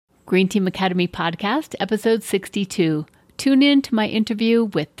Green Team Academy Podcast, episode 62. Tune in to my interview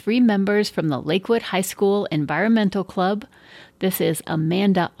with 3 members from the Lakewood High School Environmental Club. This is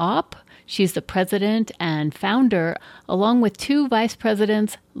Amanda Opp. She's the president and founder, along with 2 vice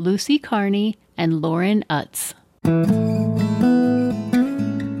presidents, Lucy Carney and Lauren Utz.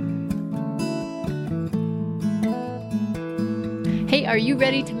 Hey, are you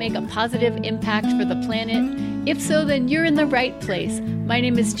ready to make a positive impact for the planet? If so, then you're in the right place. My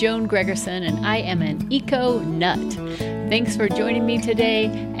name is Joan Gregerson, and I am an eco-nut. Thanks for joining me today,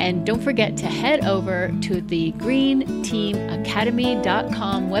 and don't forget to head over to the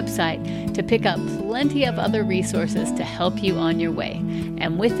greenteamacademy.com website to pick up plenty of other resources to help you on your way.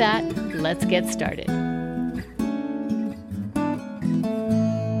 And with that, let's get started.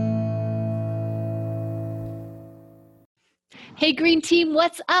 Hey, Green Team,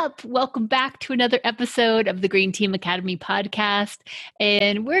 what's up? Welcome back to another episode of the Green Team Academy podcast.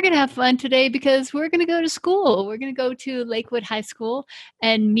 And we're going to have fun today because we're going to go to school. We're going to go to Lakewood High School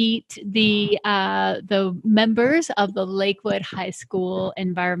and meet the members of the Lakewood High School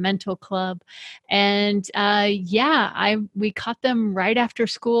Environmental Club. And we caught them right after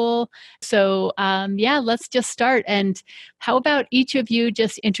school. So let's just start. And how about each of you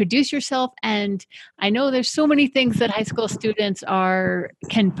just introduce yourself? And I know there's so many things that high school students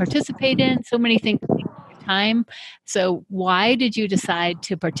can participate in, so many things take time. So why did you decide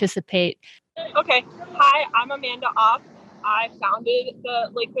to participate? Okay. Hi, I'm Amanda Opp. I founded the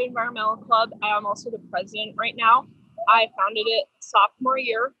Lakewood Environmental Club. I am also the president right now. I founded it sophomore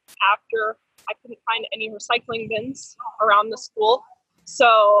year after I couldn't find any recycling bins around the school.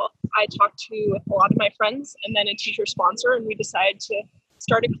 So I talked to a lot of my friends and then a teacher sponsor, and we decided to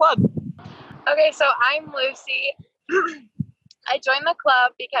start a club. Okay, so I'm Lucy. I joined the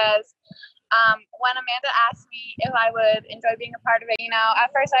club because when Amanda asked me if I would enjoy being a part of it,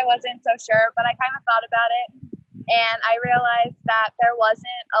 at first I wasn't so sure, but I kind of thought about it, and I realized that there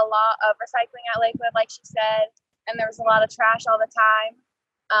wasn't a lot of recycling at Lakewood, like she said, and there was a lot of trash all the time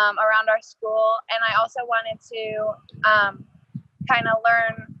around our school, and I also wanted to kind of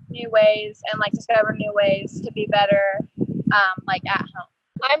learn new ways and discover new ways to be better at home.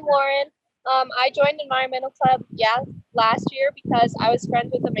 I'm Lauren. I joined Environmental Club last year because I was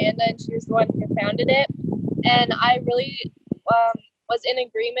friends with Amanda and she was the one who founded it. And I really was in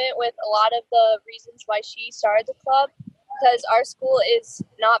agreement with a lot of the reasons why she started the club, because our school is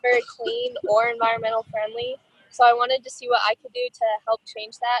not very clean or environmental friendly. So I wanted to see what I could do to help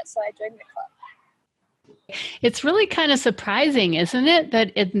change that. So I joined the club. It's really kind of surprising, isn't it,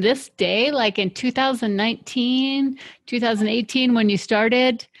 that in this day, like in 2019, 2018, when you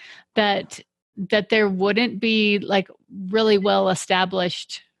started, that there wouldn't be really well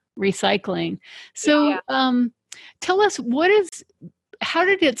established recycling. So tell us, how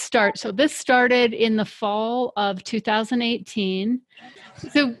did it start? So this started in the fall of 2018.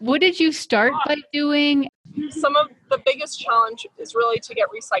 So what did you start by doing? Some of the biggest challenge is really to get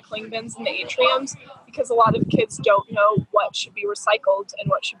recycling bins in the atriums, because a lot of kids don't know what should be recycled and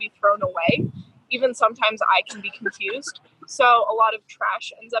what should be thrown away. Even sometimes I can be confused. So a lot of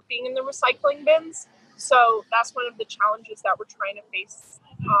trash ends up being in the recycling bins. So that's one of the challenges that we're trying to face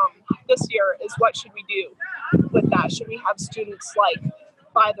this year is what should we do with that? Should we have students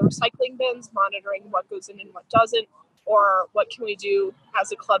buy the recycling bins, monitoring what goes in and what doesn't? Or what can we do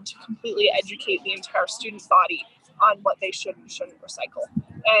as a club to completely educate the entire student body on what they should and shouldn't recycle?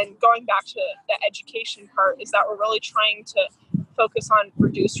 And going back to the education part is that we're really trying to focus on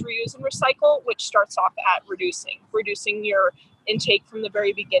reduce, reuse, and recycle, which starts off at reducing your intake from the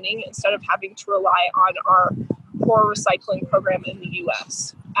very beginning instead of having to rely on our core recycling program in the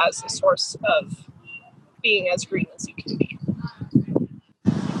U.S. as a source of being as green as you can be.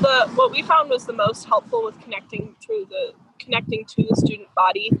 What we found was the most helpful with connecting to the student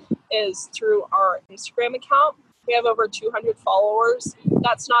body is through our Instagram account. We have over 200 followers.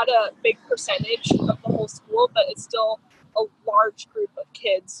 That's not a big percentage of the whole school, but it's still a large group of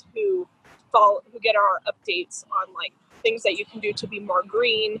kids who get our updates on things that you can do to be more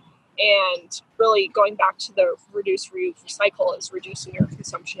green, and really going back to the reduce, reuse, recycle is reducing your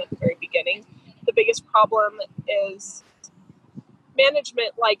consumption at the very beginning. The biggest problem is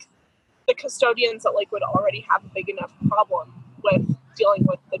management. The custodians at Lakewood already have a big enough problem with dealing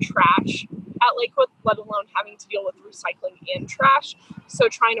with the trash at Lakewood, let alone having to deal with recycling and trash. So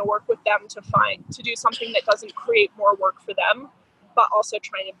trying to work with them to do something that doesn't create more work for them, but also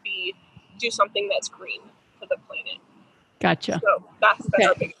trying to do something that's green for the planet. Gotcha. So that's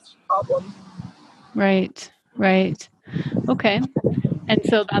our biggest problem. Right. Okay. And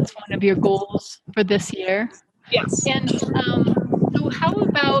so that's one of your goals for this year? Yes. And So how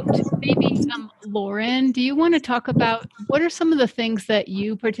about maybe Lauren, do you want to talk about what are some of the things that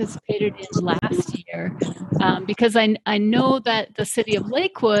you participated in last year? Because I know that the city of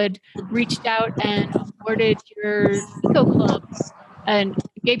Lakewood reached out and awarded your Eco Club and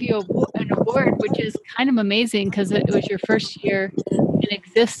gave you an award, which is kind of amazing because it was your first year in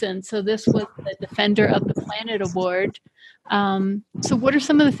existence. So this was the Defender of the Planet Award. So what are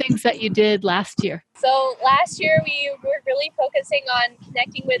some of the things that you did last year? So last year we were really focusing on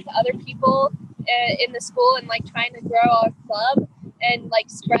connecting with other people in the school and like trying to grow our club and like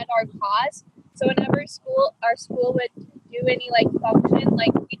spread our cause. So whenever our school would do any like function,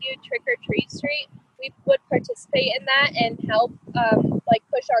 like we do Trick or Treat Street, we would participate in that and help like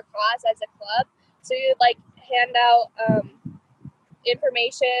push our cause as a club. So we would like hand out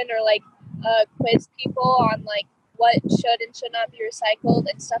information or like quiz people on like what should and should not be recycled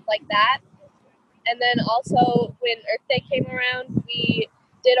and stuff like that. And then also when Earth Day came around, we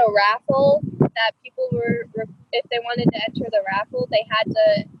did a raffle that people were, if they wanted to enter the raffle, they had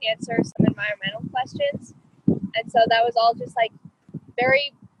to answer some environmental questions. And so that was all just like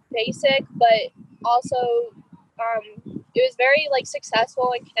very basic, but also it was very like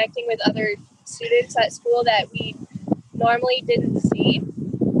successful in connecting with other students at school that we normally didn't see.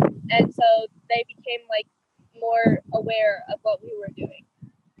 And so they became like more aware of what we were doing.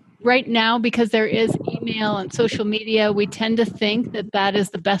 Right now, because there is email and social media, we tend to think that that is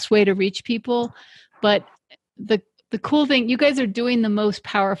the best way to reach people. But the cool thing, you guys are doing the most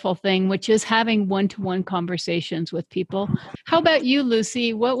powerful thing, which is having one-to-one conversations with people. How about you,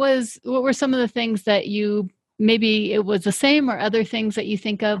 Lucy? What were some of the things that you, maybe it was the same or other things that you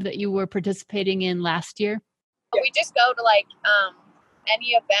think of that you were participating in last year? We just go to like any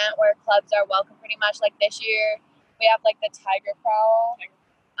event where clubs are welcome pretty much. Like this year we have like the Tiger Prowl,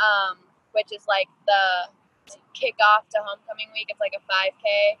 which is like the kickoff to homecoming week. It's like a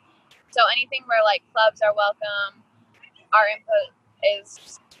 5K. So anything where like clubs are welcome, our input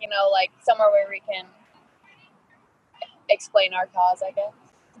is, you know, like somewhere where we can explain our cause, I guess.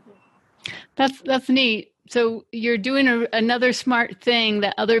 That's neat. So you're doing another smart thing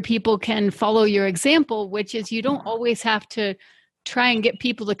that other people can follow your example, which is you don't always have to try and get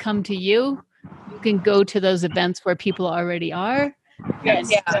people to come to you. You can go to those events where people already are. Yes.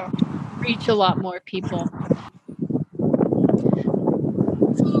 And reach a lot more people.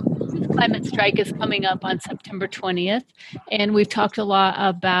 So Youth Climate Strike is coming up on September 20th, and we've talked a lot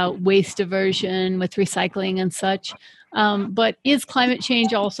about waste diversion with recycling and such. But is climate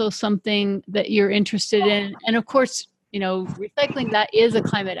change also something that you're interested in? And of course, you know, recycling, that is a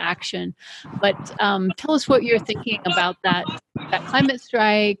climate action. But tell us what you're thinking about that climate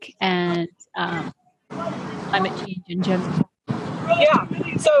strike and climate change in general. Yeah,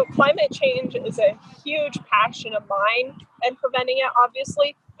 so climate change is a huge passion of mine, and preventing it,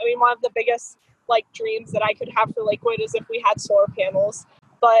 obviously. I mean, one of the biggest like dreams that I could have for Lakewood is if we had solar panels,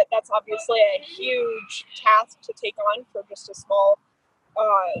 but that's obviously a huge task to take on for just a small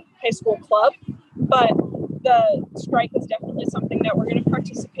high school club. But the strike is definitely something that we're going to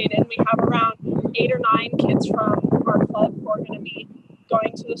participate in. We have around 8 or 9 kids from our club who are going to be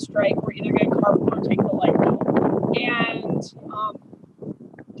going to the strike. We're either going to carpool or take the light rail. And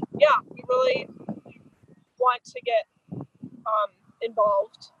we really want to get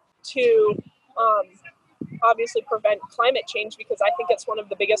involved to obviously prevent climate change, because I think it's one of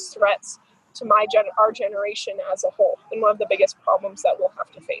the biggest threats to our generation as a whole, and one of the biggest problems that we'll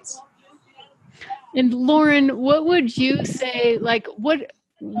have to face. And Lauren, what would you say, like, what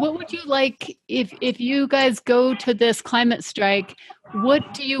would you like if you guys go to this climate strike?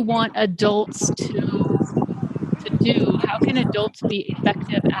 What do you want adults to do? How can adults be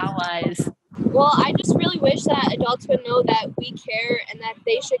effective allies? Well, I just really wish that adults would know that we care and that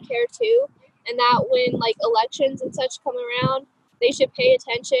they should care too, and that when like elections and such come around, they should pay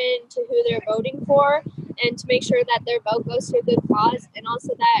attention to who they're voting for and to make sure that their vote goes to a good cause, and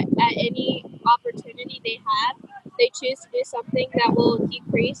also that at any opportunity they have, they choose to do something that will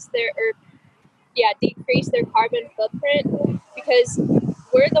decrease their carbon footprint, because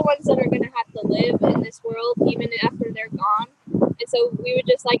we're the ones that are going to have to live in this world even after they're gone. And so we would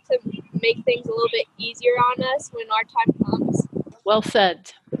just like to make things a little bit easier on us when our time comes. Well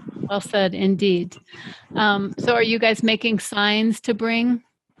said. Well said, indeed. So are you guys making signs to bring?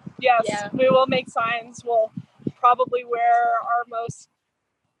 Yes, Yeah. We will make signs. We'll probably wear our most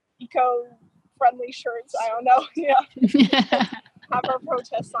eco-friendly shirts. I don't know. Yeah. Have our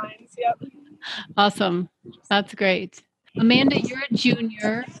protest signs. Yep. Awesome. That's great. Amanda, you're a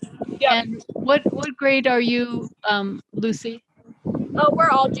junior. Yep. And what grade are you, Lucy? Oh, we're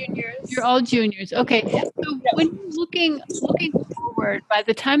all juniors. You're all juniors. Okay. So when you're looking forward, by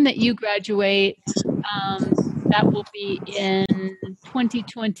the time that you graduate, that will be in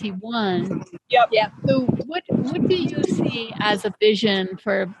 2021. Yep. Yeah. So what do you see as a vision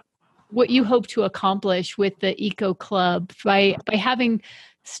for what you hope to accomplish with the Eco Club by having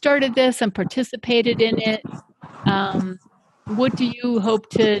started this and participated in it? What do you hope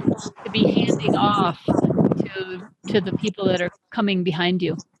to be handing off to the people that are coming behind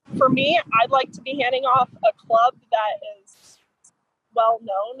you? For me, I'd like to be handing off a club that is well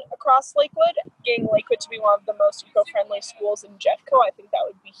known across Lakewood, getting Lakewood to be one of the most eco-friendly schools in Jeffco. I think that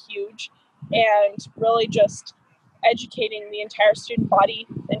would be huge, and really just educating the entire student body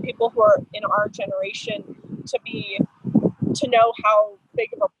and people who are in our generation to know how big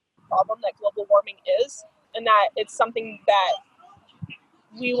of a problem that global warming is, and that it's something that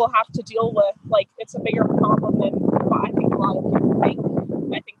we will have to deal with. Like, it's a bigger problem than what I think a lot of people think.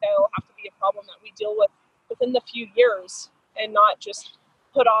 I think that it'll have to be a problem that we deal with within the few years and not just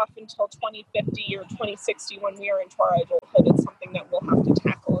put off until 2050 or 2060 when we are into our adulthood. It's something that we'll have to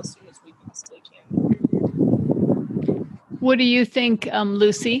tackle as soon as we possibly can. What do you think,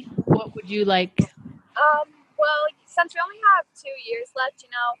 Lucy? What would you like? Well, since we only have 2 years left,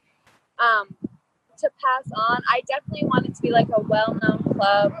 to pass on, I definitely want it to be like a well-known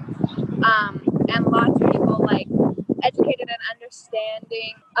club, and lots of people like educated and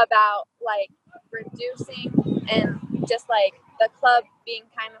understanding about like reducing, and just like the club being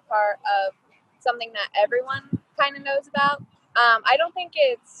kind of part of something that everyone kind of knows about. I don't think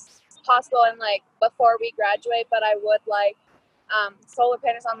it's possible in like before we graduate, but I would like solar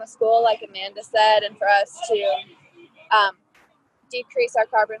panels on the school, like Amanda said, and for us to decrease our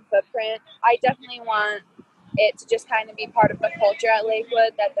carbon footprint. I definitely want it to just kind of be part of the culture at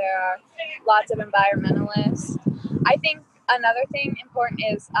Lakewood, that there are lots of environmentalists. I think another thing important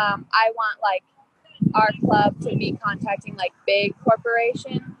is I want like our club to be contacting like big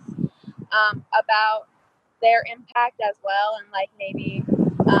corporations about their impact as well, and like maybe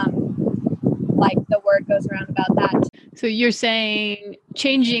like the word goes around about that. So you're saying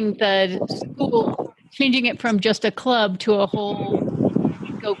changing the school, changing it from just a club to a whole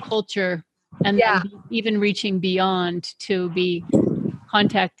eco culture, and then even reaching beyond to be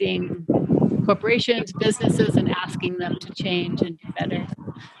contacting corporations, businesses, and asking them to change and do better.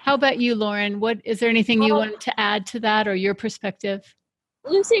 How about you, Lauren? Is there anything you want to add to that, or your perspective?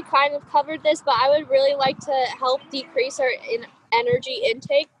 Lucy kind of covered this, but I would really like to help decrease our energy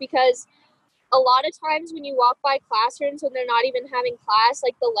intake, because a lot of times when you walk by classrooms when they're not even having class,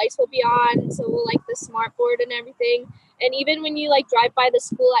 like the lights will be on, so will like the smart board and everything. And even when you like drive by the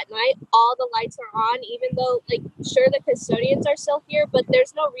school at night, all the lights are on, even though like sure the custodians are still here, but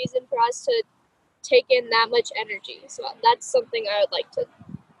there's no reason for us to take in that much energy. So that's something I would like to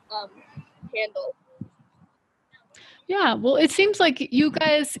handle. Yeah, well, it seems like you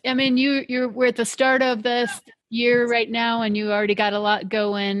guys, I mean, we're at the start of this year right now, and you already got a lot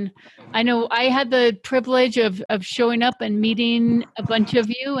going. I know I had the privilege of showing up and meeting a bunch of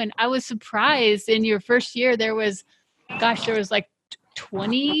you, and I was surprised in your first year there was like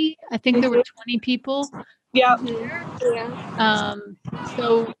 20, I think there were 20 people. Yeah.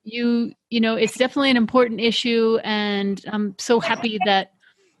 So you know, it's definitely an important issue, and I'm so happy that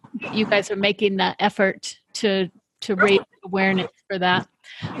you guys are making that effort to raise awareness for that.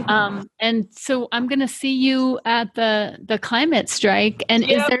 And so I'm going to see you at the climate strike. And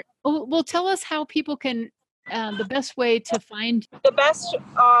is there? Well, tell us how people can. The best way to find. The best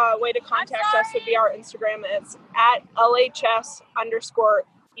way to contact us would be our Instagram. It's at LHS_Eco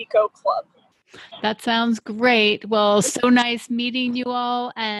Club. That sounds great. Well, so nice meeting you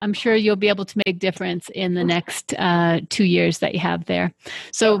all, and I'm sure you'll be able to make a difference in the next 2 years that you have there.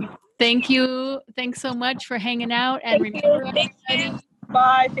 So thank you. Thanks so much for hanging out, and remember, everybody,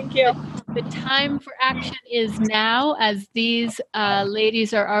 bye. Thank you. The time for action is now, as these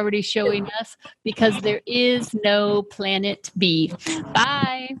ladies are already showing us, because there is no planet B.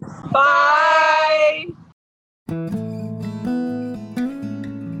 Bye. Bye.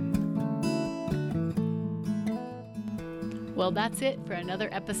 Well, that's it for another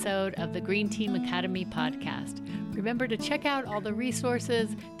episode of the Green Team Academy podcast. Remember to check out all the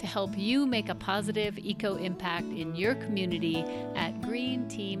resources to help you make a positive eco impact in your community at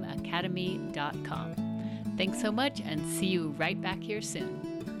greenteamacademy.com. Thanks so much, and see you right back here soon.